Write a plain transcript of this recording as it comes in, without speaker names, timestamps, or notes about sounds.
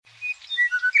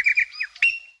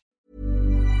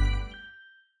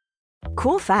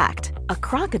Cool fact, a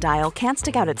crocodile can't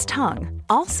stick out its tongue.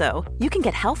 Also, you can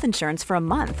get health insurance for a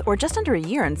month or just under a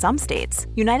year in some states.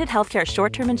 United Healthcare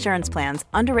short-term insurance plans,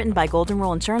 underwritten by Golden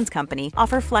Rule Insurance Company,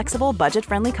 offer flexible,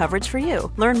 budget-friendly coverage for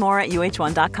you. Learn more at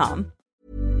uh1.com.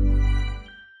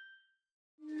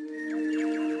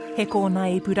 He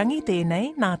kōna ipurangi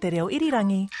tēnei nā te reo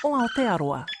irirangi o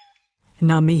Aotearoa.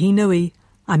 Ngā mihi nui,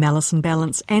 I'm Alison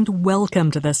Balance and welcome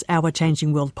to this Our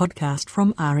Changing World podcast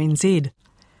from RNZ.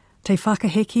 Te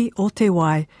Whakaheki o Te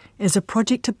Wai is a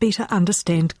project to better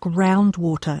understand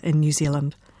groundwater in New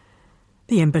Zealand.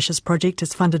 The ambitious project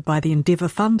is funded by the Endeavour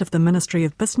Fund of the Ministry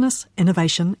of Business,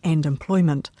 Innovation and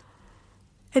Employment.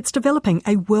 It's developing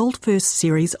a world-first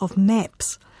series of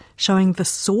maps showing the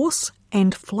source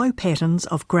and flow patterns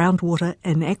of groundwater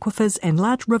in aquifers and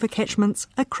large river catchments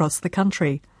across the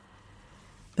country.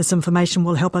 This information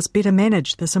will help us better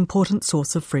manage this important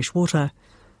source of fresh water.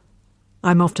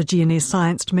 I'm off to GNS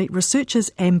Science to meet researchers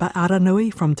Amber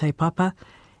Aranui from Te Papa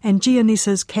and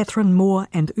GNS's Catherine Moore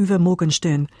and Uwe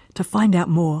Morgenstern to find out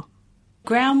more.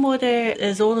 Groundwater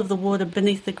is all of the water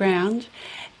beneath the ground,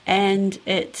 and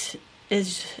it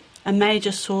is a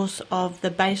major source of the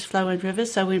base flow in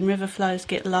rivers. So when river flows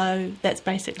get low, that's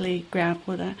basically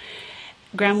groundwater.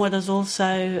 Groundwater is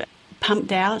also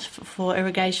pumped out for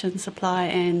irrigation supply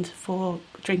and for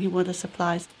drinking water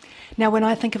supplies. Now, when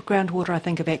I think of groundwater, I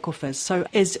think of aquifers. So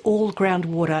is all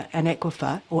groundwater an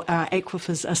aquifer, or are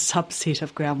aquifers a subset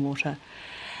of groundwater?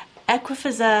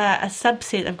 Aquifers are a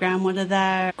subset of groundwater.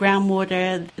 They're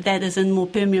groundwater that is in more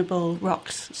permeable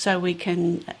rocks, so we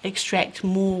can extract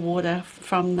more water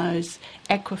from those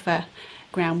aquifer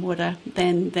groundwater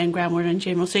than groundwater in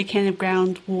general. So you can have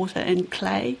groundwater in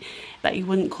clay, but you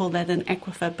wouldn't call that an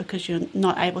aquifer because you're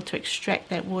not able to extract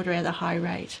that water at a high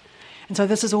rate. And so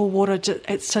this is all water,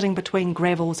 it's sitting between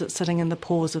gravels, it's sitting in the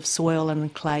pores of soil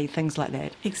and clay, things like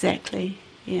that? Exactly,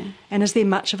 yeah. And is there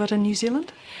much of it in New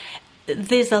Zealand?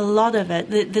 There's a lot of it.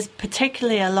 There's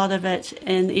particularly a lot of it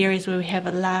in areas where we have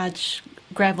a large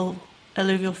gravel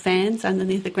alluvial fans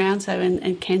underneath the ground, so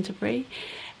in Canterbury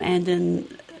and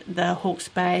in the Hawke's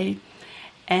Bay,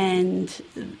 and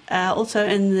also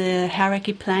in the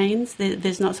Hauraki Plains.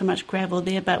 There's not so much gravel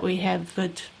there, but we have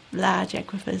good large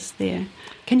aquifers there.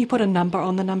 Can you put a number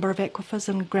on the number of aquifers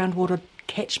and groundwater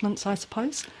catchments, I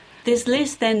suppose? There's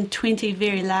less than 20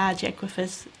 very large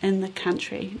aquifers in the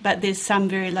country, but there's some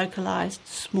very localised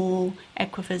small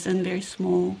aquifers in very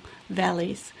small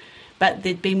valleys. But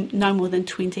there'd be no more than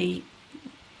 20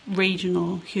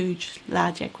 regional, huge,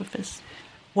 large aquifers.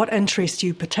 What interests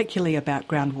you particularly about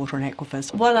groundwater and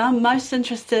aquifers? What I'm most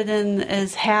interested in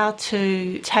is how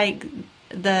to take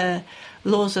the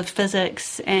laws of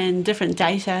physics and different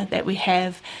data that we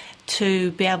have to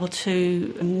be able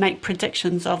to make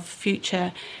predictions of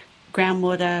future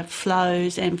groundwater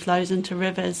flows and flows into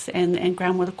rivers and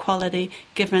groundwater quality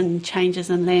given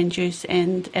changes in land use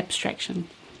and abstraction.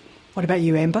 What about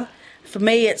you, Amber? For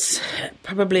me, it's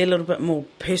probably a little bit more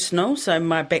personal. So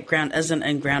my background isn't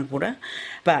in groundwater,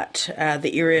 but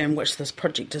the area in which this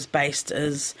project is based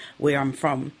is where I'm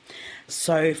from.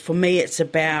 So for me, it's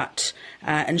about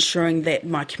ensuring that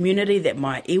my community, that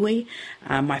my iwi,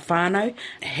 my whānau,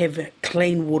 have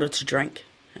clean water to drink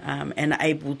and are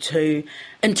able to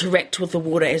interact with the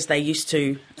water as they used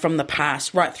to from the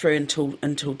past right through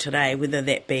until today, whether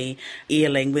that be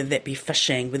eeling, whether that be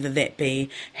fishing, whether that be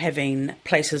having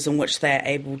places in which they're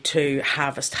able to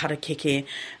harvest harakeke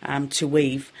to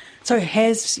weave. So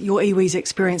has your iwi's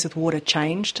experience with water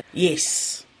changed?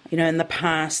 Yes. You know, in the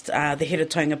past, the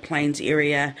Heretaunga Plains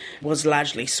area was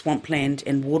largely swampland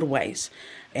and waterways.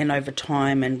 And over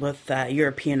time and with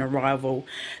European arrival,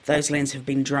 those lands have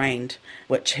been drained,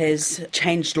 which has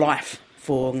changed life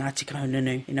for Ngāti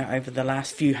Kahungunu, over the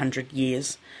last few hundred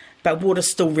years. But water's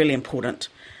still really important.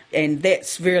 And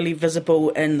that's really visible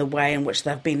in the way in which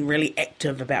they've been really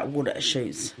active about water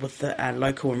issues with the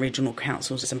local and regional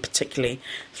councils, and particularly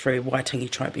through Waitangi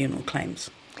Tribunal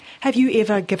claims. Have you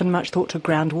ever given much thought to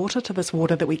groundwater, to this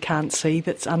water that we can't see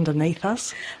that's underneath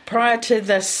us? Prior to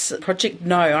this project,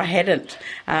 no, I hadn't.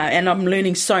 And I'm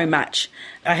learning so much.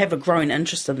 I have a growing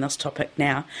interest in this topic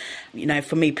now.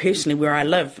 For me personally, where I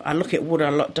live, I look at water a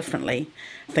lot differently,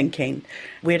 thinking,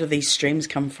 where do these streams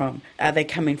come from? Are they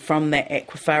coming from that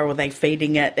aquifer, or are they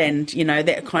feeding it? And,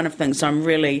 that kind of thing. So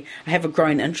I have a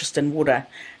growing interest in water,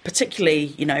 particularly,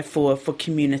 for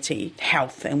community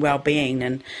health and well-being.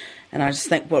 And I just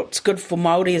think what's good for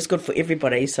Māori is good for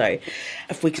everybody. So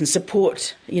if we can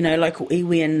support, local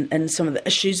iwi and some of the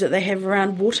issues that they have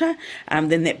around water,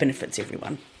 then that benefits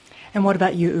everyone. And what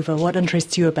about you, Uwe? What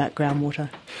interests you about groundwater?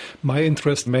 My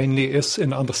interest mainly is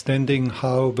in understanding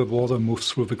how the water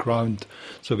moves through the ground.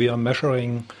 So we are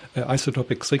measuring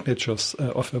isotopic signatures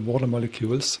of the water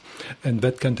molecules, and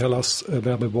that can tell us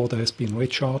where the water has been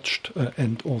recharged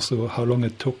and also how long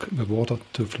it took the water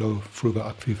to flow through the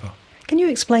aquifer. Can you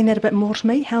explain that a bit more to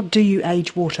me? How do you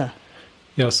age water?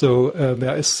 Yeah, so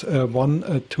there is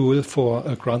one tool for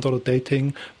groundwater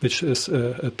dating, which is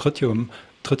tritium.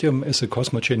 Tritium is a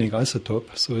cosmogenic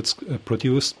isotope, so it's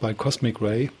produced by cosmic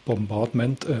ray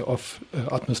bombardment of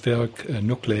atmospheric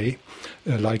nuclei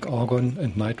like argon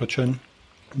and nitrogen.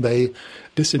 They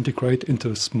disintegrate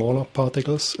into smaller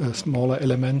particles, smaller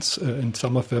elements, and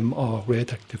some of them are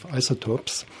radioactive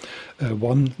isotopes.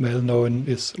 One well-known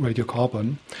is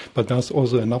radiocarbon, but there's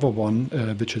also another one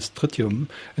which is tritium,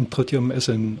 and tritium is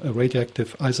a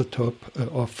radioactive isotope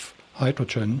of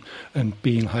hydrogen, and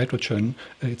being hydrogen,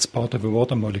 it's part of a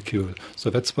water molecule.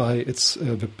 So that's why it's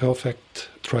the perfect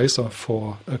tracer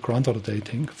for groundwater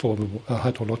dating, for the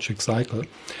hydrologic cycle.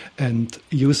 And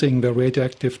using the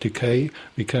radioactive decay,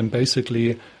 we can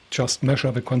basically just measure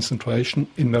the concentration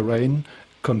in the rain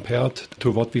compared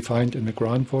to what we find in the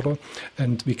groundwater,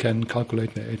 and we can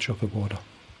calculate the age of the water.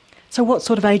 So what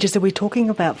sort of ages are we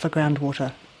talking about for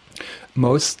groundwater?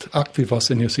 Most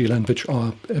aquifers in New Zealand which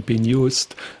are being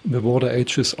used, the water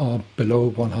ages are below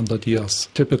 100 years,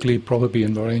 typically probably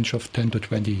in the range of 10 to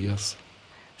 20 years.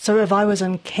 So if I was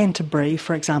in Canterbury,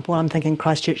 for example, I'm thinking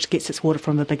Christchurch gets its water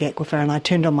from a big aquifer, and I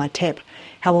turned on my tap,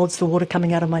 how old's the water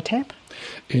coming out of my tap?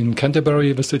 In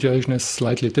Canterbury, the situation is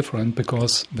slightly different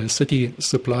because the city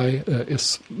supply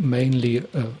is mainly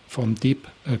from deep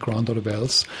groundwater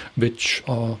wells, which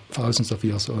are thousands of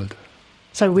years old.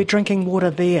 So we're drinking water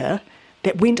there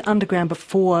that went underground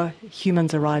before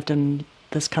humans arrived in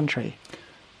this country?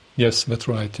 Yes, that's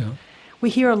right, yeah. We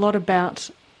hear a lot about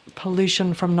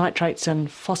pollution from nitrates and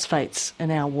phosphates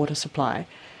in our water supply,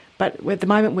 but at the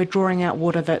moment we're drawing out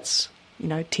water that's,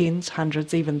 tens,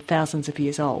 hundreds, even thousands of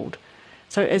years old.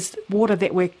 So is water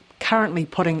that we're currently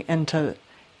putting into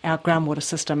our groundwater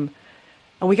system,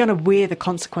 are we going to wear the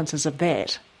consequences of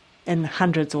that in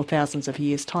hundreds or thousands of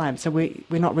years' time? So we're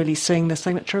not really seeing the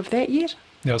signature of that yet?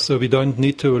 Yeah, so we don't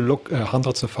need to look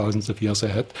hundreds of thousands of years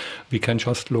ahead. We can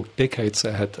just look decades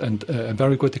ahead. And a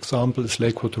very good example is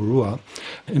Lake Rotorua.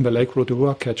 In the Lake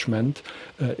Rotorua catchment,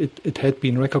 it had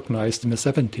been recognized in the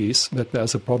 70s that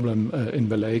there's a problem in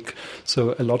the lake.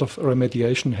 So a lot of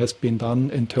remediation has been done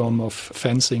in terms of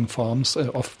fencing farms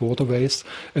of waterways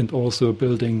and also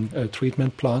building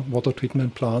water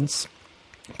treatment plants.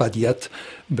 But yet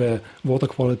the water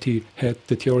quality had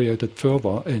deteriorated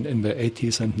further in the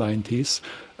 80s and 90s.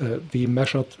 We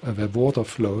measured the water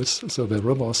flows, so the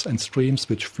rivers and streams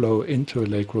which flow into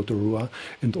Lake Rotorua,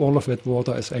 and all of that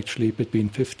water is actually between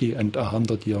 50 and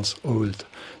 100 years old.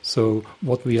 So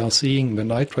what we are seeing, the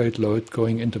nitrate load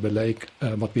going into the lake,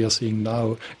 what we are seeing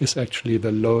now is actually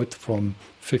the load from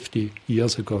 50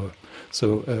 years ago.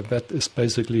 So that is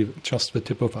basically just the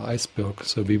tip of the iceberg.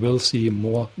 So we will see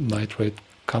more nitrate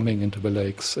coming into the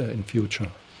lakes in future.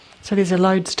 So there's a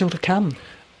load still to come?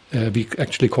 We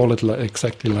actually call it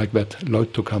exactly like that,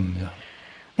 load to come, yeah.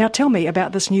 Now tell me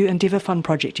about this new Endeavour Fund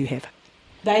project you have.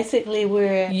 Basically,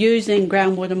 we're using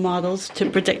groundwater models to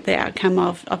predict the outcome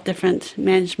of different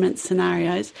management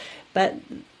scenarios, but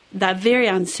they're very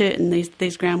uncertain, these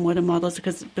groundwater models,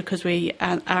 because we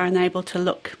are unable to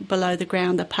look below the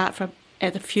ground apart from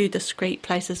at a few discrete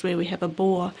places where we have a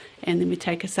bore and then we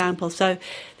take a sample. So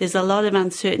there's a lot of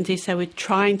uncertainty, so we're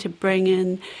trying to bring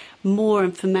in more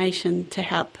information to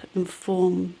help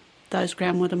inform those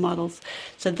groundwater models.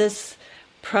 So this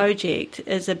project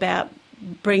is about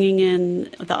bringing in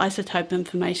the isotope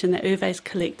information that Uwe's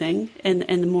collecting in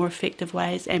the more effective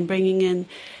ways, and bringing in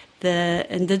the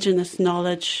indigenous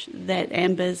knowledge that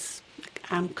Amber's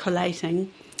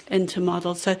collating into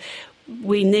models. So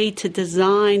we need to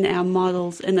design our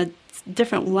models in a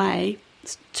different way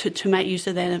to make use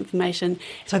of that information.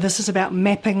 So this is about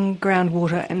mapping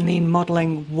groundwater and then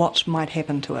modelling what might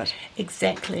happen to it.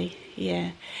 Exactly,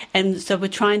 yeah. And so we're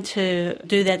trying to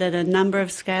do that at a number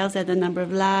of scales, at a number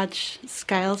of large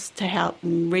scales to help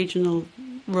regional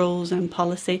rules and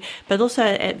policy, but also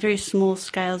at very small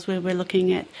scales where we're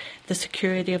looking at the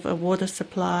security of a water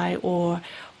supply or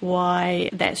why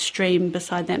that stream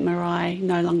beside that marae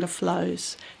no longer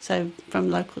flows, so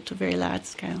from local to very large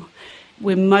scale.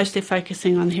 We're mostly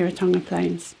focusing on the Hiratonga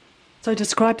Plains. So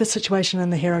describe the situation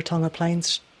in the Hiratonga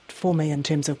Plains for me in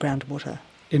terms of groundwater.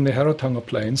 In the Hiratonga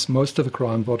Plains, most of the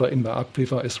groundwater in the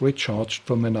aquifer is recharged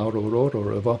from the Naurororo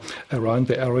River around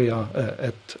the area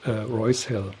at Royce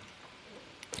Hill.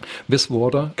 This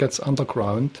water gets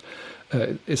underground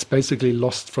is basically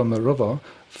lost from a river,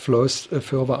 flows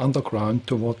further underground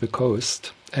toward the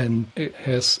coast, and it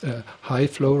has high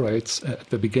flow rates at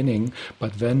the beginning,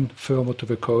 but then further to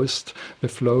the coast, the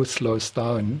flow slows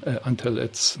down until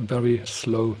it's very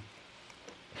slow.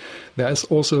 There is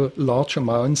also large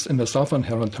amounts in the southern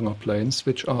Herenthonger Plains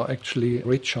which are actually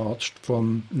recharged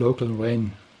from local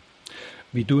rain.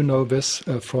 We do know this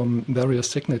from various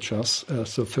signatures.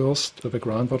 So first, the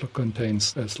groundwater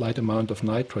contains a slight amount of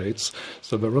nitrates.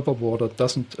 So the river water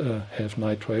doesn't have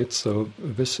nitrates. So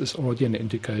this is already an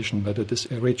indication that it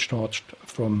is recharged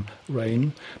from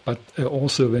rain. But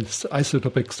also this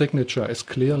isotopic signature is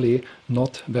clearly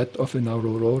not that of the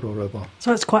Naruroro River.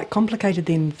 So it's quite complicated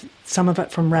then, some of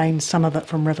it from rain, some of it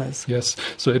from rivers. Yes,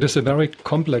 so it is a very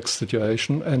complex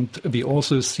situation, and we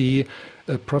also see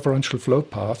preferential flow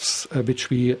paths, where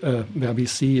we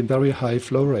see very high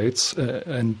flow rates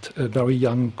and very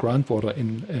young groundwater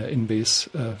in these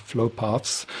flow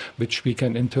paths, which we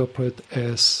can interpret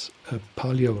as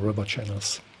paleo river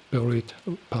channels, buried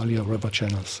paleo river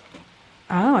channels.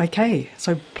 Oh, okay.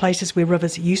 So places where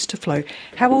rivers used to flow.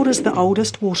 How old is the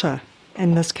oldest water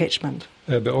in this catchment?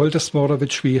 The oldest water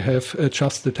which we have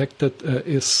just detected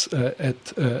is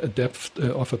at a depth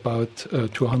of about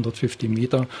 250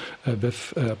 metre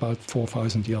with about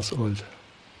 4,000 years old.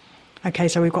 Okay,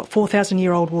 so we've got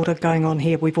 4,000-year-old water going on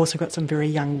here. We've also got some very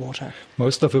young water.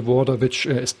 Most of the water which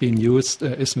is being used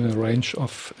is in a range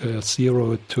of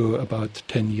 0 to about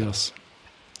 10 years.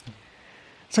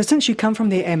 So since you come from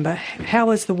there, Amber,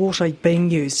 how is the water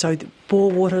being used? So bore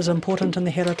water is important in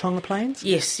the Herenthonger Plains?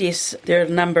 Yes. There are a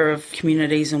number of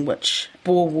communities in which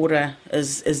bore water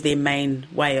is their main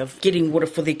way of getting water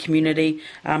for their community.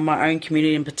 My own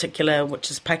community in particular,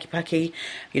 which is Pakipaki.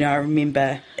 I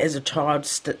remember as a child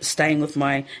staying with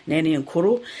my nanny and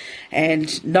koro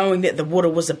and knowing that the water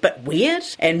was a bit weird,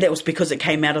 and that was because it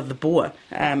came out of the bore.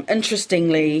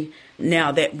 Interestingly,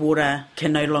 now that water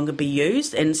can no longer be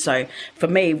used, and so for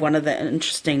me one of the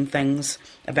interesting things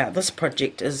about this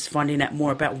project is finding out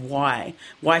more about why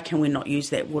can we not use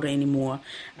that water anymore.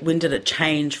 When did it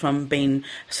change from being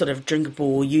sort of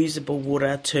drinkable, usable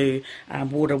water to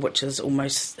water which is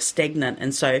almost stagnant?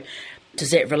 And so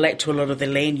does that relate to a lot of the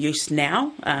land use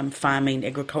now, farming,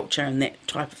 agriculture and that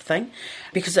type of thing?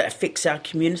 Because it affects our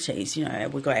communities.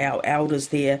 We've got our elders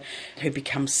there who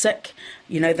become sick.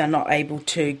 They're not able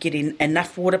to get in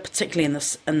enough water, particularly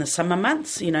in the summer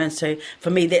months. And so for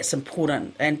me that's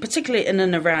important, and particularly in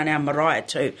and around our marae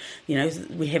too.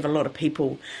 We have a lot of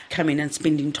people coming and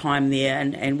spending time there,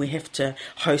 and we have to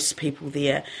host people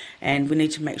there, and we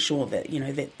need to make sure that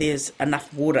that there's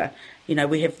enough water.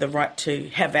 We have the right to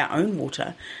have our own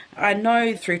water. I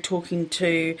know through talking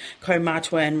to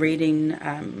kaumātua and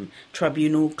reading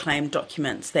tribunal claim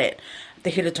documents that the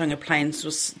Herenthonger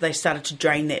Plains they started to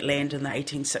drain that land in the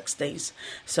 1860s.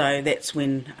 So that's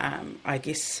when I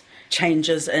guess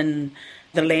changes in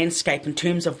the landscape in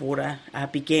terms of water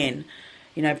began.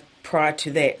 Prior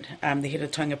to that, the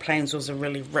Herenthonger Plains was a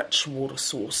really rich water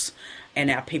source, and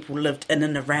our people lived in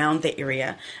and around the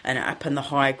area and up in the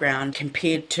high ground,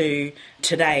 compared to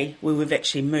today where we've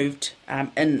actually moved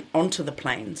in onto the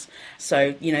plains.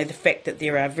 So, the fact that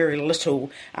there are very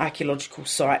little archaeological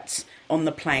sites on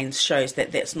the plains shows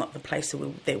that that's not the place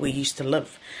that we used to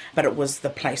live, but it was the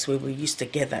place where we used to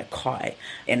gather kai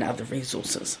and other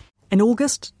resources. In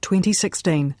August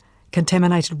 2016,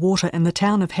 contaminated water in the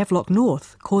town of Havelock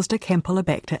North caused a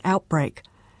Campylobacter outbreak.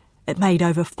 It made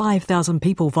over 5,000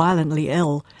 people violently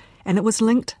ill, and it was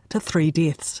linked to 3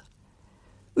 deaths.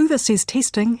 Uwe says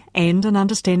testing and an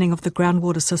understanding of the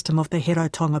groundwater system of the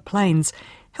Herenthonger Plains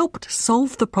helped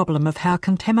solve the problem of how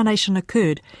contamination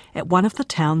occurred at one of the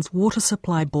town's water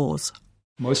supply bores.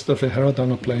 Most of the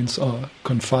Herenthonger Plains are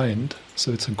confined,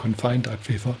 so it's a confined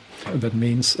aquifer. That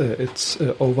means it's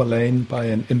overlain by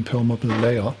an impermeable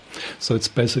layer, so it's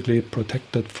basically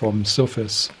protected from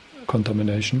surface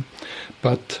contamination.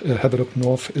 But Havelock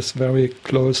North is very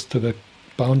close to the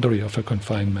boundary of a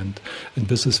confinement, and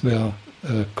this is where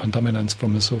contaminants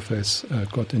from the surface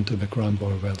got into the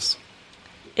groundwater wells.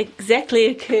 Exactly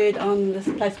occurred on this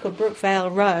place called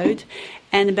Brookvale Road,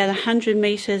 and about 100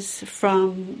 metres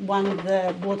from one of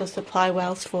the water supply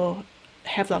wells for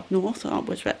Havelock North,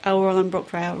 which was Aurora and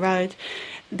Brookvale Road,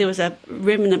 there was a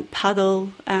remnant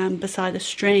puddle beside a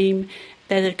stream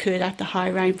that occurred after high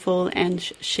rainfall, and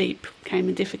sheep came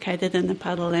and defecated in the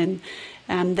puddle, and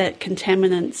that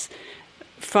contaminants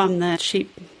from the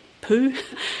sheep poo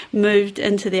moved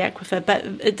into the aquifer, but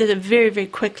it did it very, very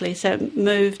quickly. So it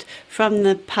moved from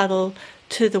the puddle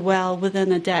to the well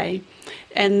within a day.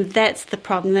 And that's the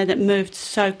problem, that it moved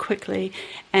so quickly.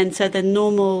 And so the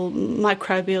normal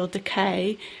microbial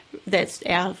decay, that's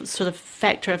our sort of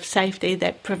factor of safety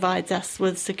that provides us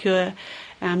with secure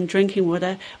drinking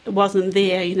water, wasn't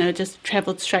there. It just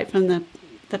travelled straight from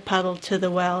the puddle to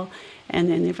the well, and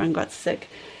then everyone got sick.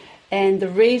 And the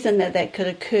reason that could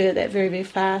occur, that very, very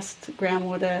fast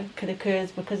groundwater could occur,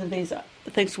 is because of these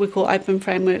things we call open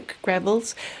framework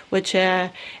gravels, which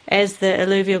are, as the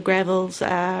alluvial gravels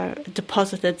are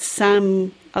deposited,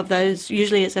 some of those,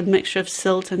 usually it's a mixture of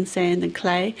silt and sand and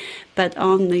clay, but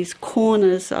on these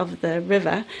corners of the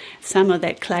river, some of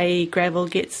that clayey gravel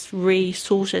gets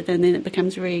re-sorted and then it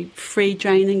becomes very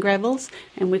free-draining gravels,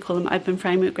 and we call them open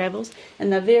framework gravels,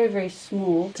 and they're very, very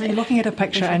small. So you're looking at a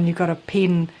picture and you've got a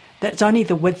pen that's only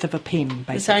the width of a pen,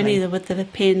 basically. It's only the width of a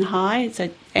pen high,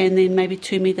 and then maybe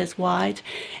 2 metres wide.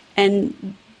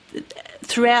 And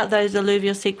throughout those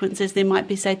alluvial sequences, there might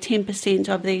be, say, 10%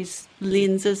 of these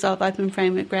lenses of open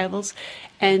framework gravels,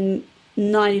 and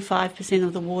 95%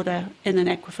 of the water in an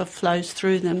aquifer flows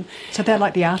through them. So they're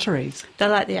like the arteries? They're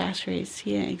like the arteries,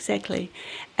 yeah, exactly.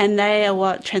 And they are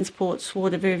what transports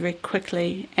water very, very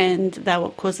quickly, and they're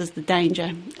what causes the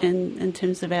danger in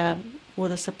terms of our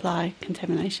water supply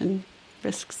contamination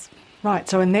risks. Right,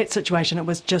 so in that situation it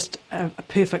was just a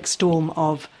perfect storm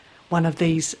of one of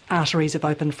these arteries of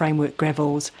open framework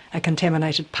gravels, a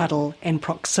contaminated puddle and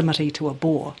proximity to a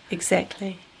bore.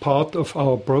 Exactly. Part of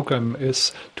our program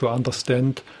is to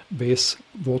understand these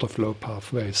water flow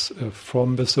pathways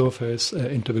from the surface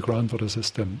into the groundwater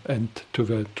system and to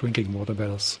the drinking water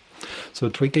wells. So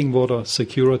drinking water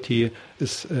security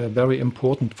is very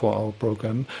important for our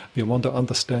program. We want to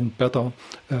understand better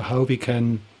how we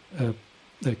can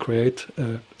create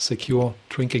secure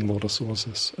drinking water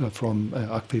sources from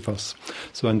aquifers.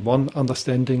 So, and one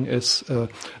understanding is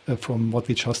from what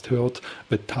we just heard,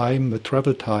 the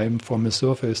travel time from the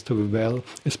surface to the well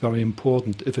is very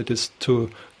important. If it is too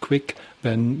quick,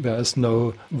 then there is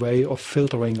no way of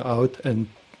filtering out and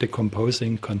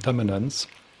decomposing contaminants.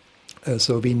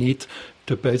 So we need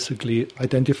to basically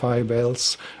identify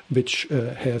wells which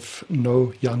have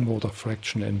no young water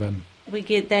fraction in them. We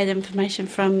get that information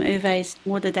from UVA's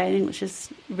water dating, which is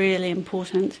really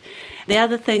important. The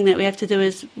other thing that we have to do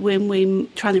is, when we're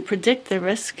trying to predict the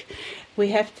risk, we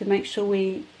have to make sure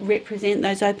we represent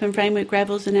those open framework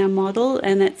gravels in our model,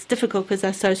 and that's difficult because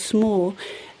they're so small.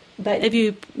 But if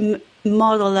you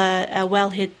model a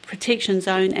wellhead protection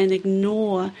zone and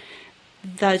ignore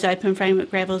those open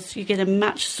framework gravels, you get a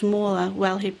much smaller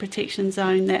wellhead protection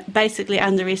zone that basically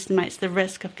underestimates the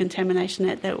risk of contamination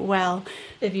at that well.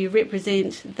 If you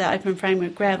represent the open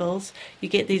framework gravels, you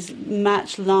get these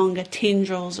much longer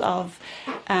tendrils of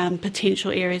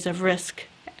potential areas of risk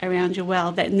around your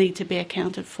well that need to be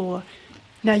accounted for.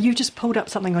 Now, you just pulled up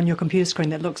something on your computer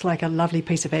screen that looks like a lovely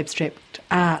piece of abstract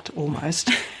art almost.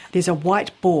 There's a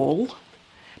white ball,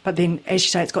 but then, as you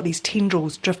say, it's got these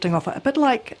tendrils drifting off it, a bit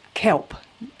like kelp.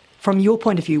 From your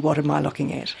point of view, what am I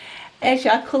looking at?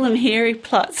 Actually, I call them hairy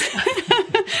plots.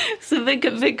 So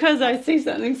because I see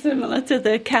something similar to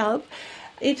the kelp.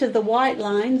 Each of the white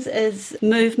lines is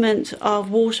movement of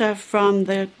water from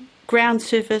the ground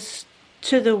surface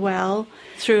to the well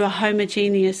through a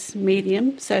homogeneous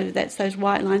medium. So that's those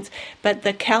white lines. But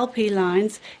the kelpy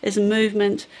lines is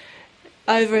movement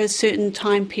over a certain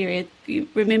time period. You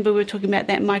remember we were talking about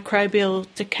that microbial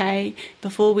decay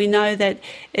before. We know that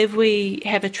if we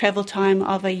have a travel time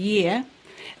of a year,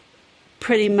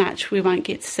 pretty much we won't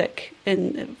get sick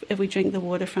if we drink the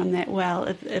water from that well,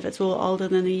 if it's all older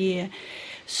than a year.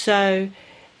 So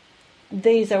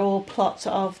these are all plots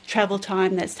of travel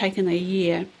time that's taken a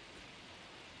year.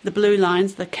 The blue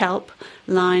lines, the kelp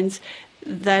lines,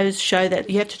 those show that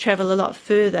you have to travel a lot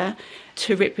further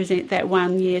to represent that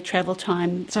 1 year travel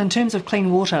time. So in terms of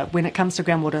clean water, when it comes to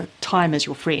groundwater, time is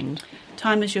your friend.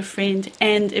 Time is your friend,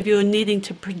 and if you're needing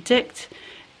to predict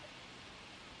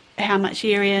how much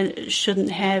area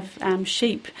shouldn't have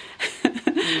sheep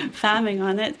farming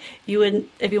on it, you would,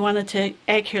 if you wanted to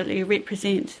accurately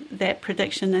represent that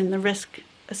prediction and the risk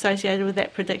associated with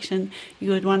that prediction,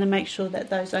 you would want to make sure that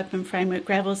those open framework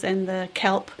gravels and the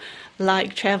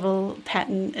kelp-like travel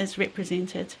pattern is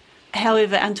represented.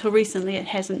 However, until recently, it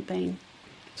hasn't been.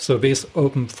 So these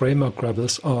open framework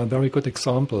gravels are a very good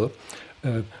example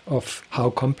of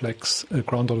how complex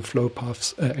groundwater flow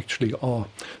paths actually are.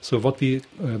 So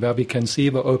where we can see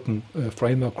the open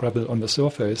framework gravel on the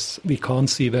surface, we can't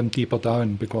see them deeper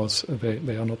down because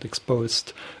they are not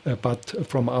exposed. But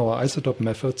from our isotope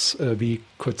methods, we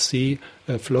could see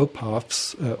flow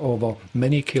paths over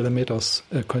many kilometers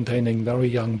containing very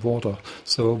young water.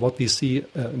 So what we see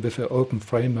with an open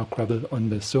framework gravel on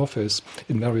the surface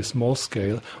in very small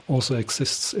scale also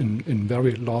exists in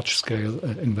very large scale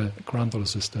in the groundwater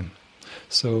system.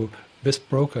 So this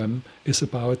program is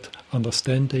about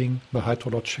understanding the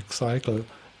hydrologic cycle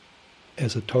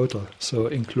as a total, so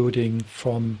including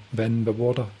from when the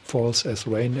water falls as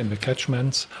rain in the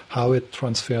catchments, how it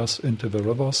transfers into the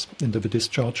rivers, into the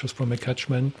discharges from the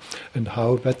catchment, and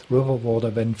how that river water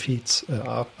then feeds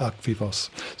aquifers.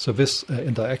 So this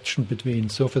interaction between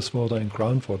surface water and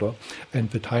groundwater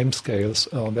and the timescales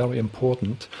are very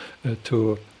important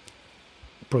to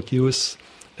produce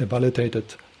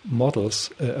validated models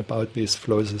about these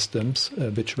flow systems,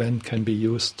 which then can be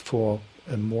used for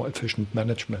a more efficient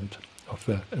management of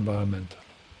the environment.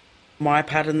 My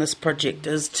part in this project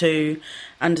is to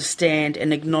understand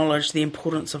and acknowledge the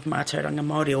importance of mātauranga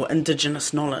Māori, or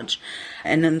Indigenous knowledge,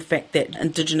 and in the fact that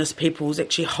Indigenous peoples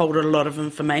actually hold a lot of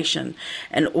information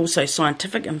and also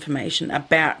scientific information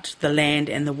about the land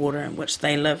and the water in which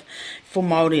they live. For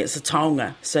Māori, it's a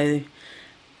taonga, so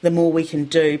the more we can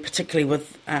do, particularly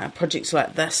with projects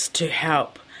like this, to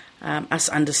help us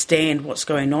understand what's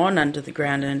going on under the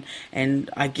ground and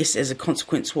I guess as a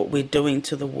consequence what we're doing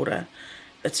to the water,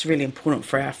 it's really important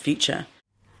for our future.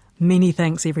 Many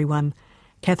thanks, everyone.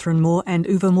 Catherine Moore and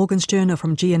Uwe Morgenstern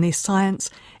from GNS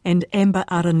Science, and Amber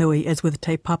Aranui is with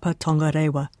Te Papa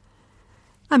Tongarewa.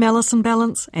 I'm Alison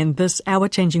Balance, and this Our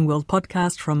Changing World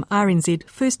podcast from RNZ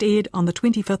first aired on the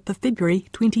 25th of February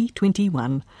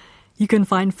 2021. You can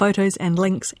find photos and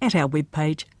links at our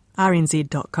webpage,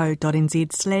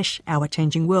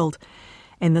 rnz.co.nz/ourchangingworld,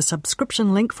 and the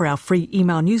subscription link for our free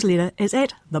email newsletter is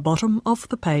at the bottom of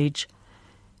the page.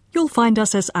 You'll find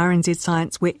us as RNZ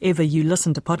Science wherever you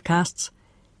listen to podcasts.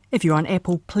 If you're on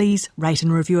Apple, please rate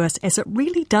and review us, as it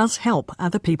really does help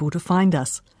other people to find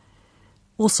us.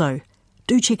 Also,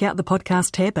 do check out the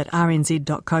podcast tab at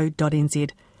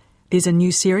rnz.co.nz. There's a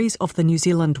new series of the New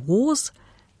Zealand Wars,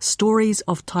 Stories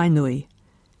of Tainui.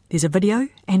 There's a video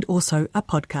and also a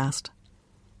podcast.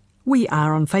 We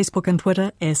are on Facebook and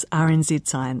Twitter as RNZ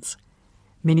Science.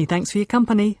 Many thanks for your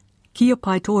company. Kia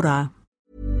pai tō rā.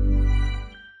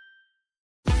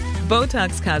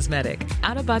 Botox Cosmetic,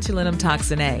 out of botulinum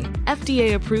toxin A,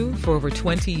 FDA approved for over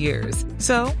 20 years.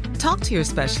 So, talk to your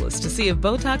specialist to see if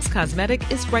Botox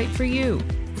Cosmetic is right for you.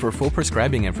 For full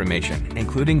prescribing information,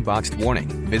 including boxed warning,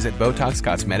 visit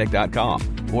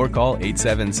BotoxCosmetic.com or call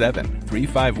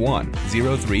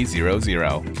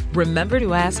 877-351-0300. Remember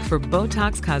to ask for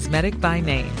Botox Cosmetic by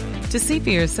name. To see for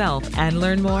yourself and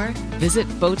learn more, visit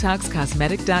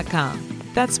BotoxCosmetic.com.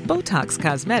 That's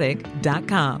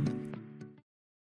BotoxCosmetic.com.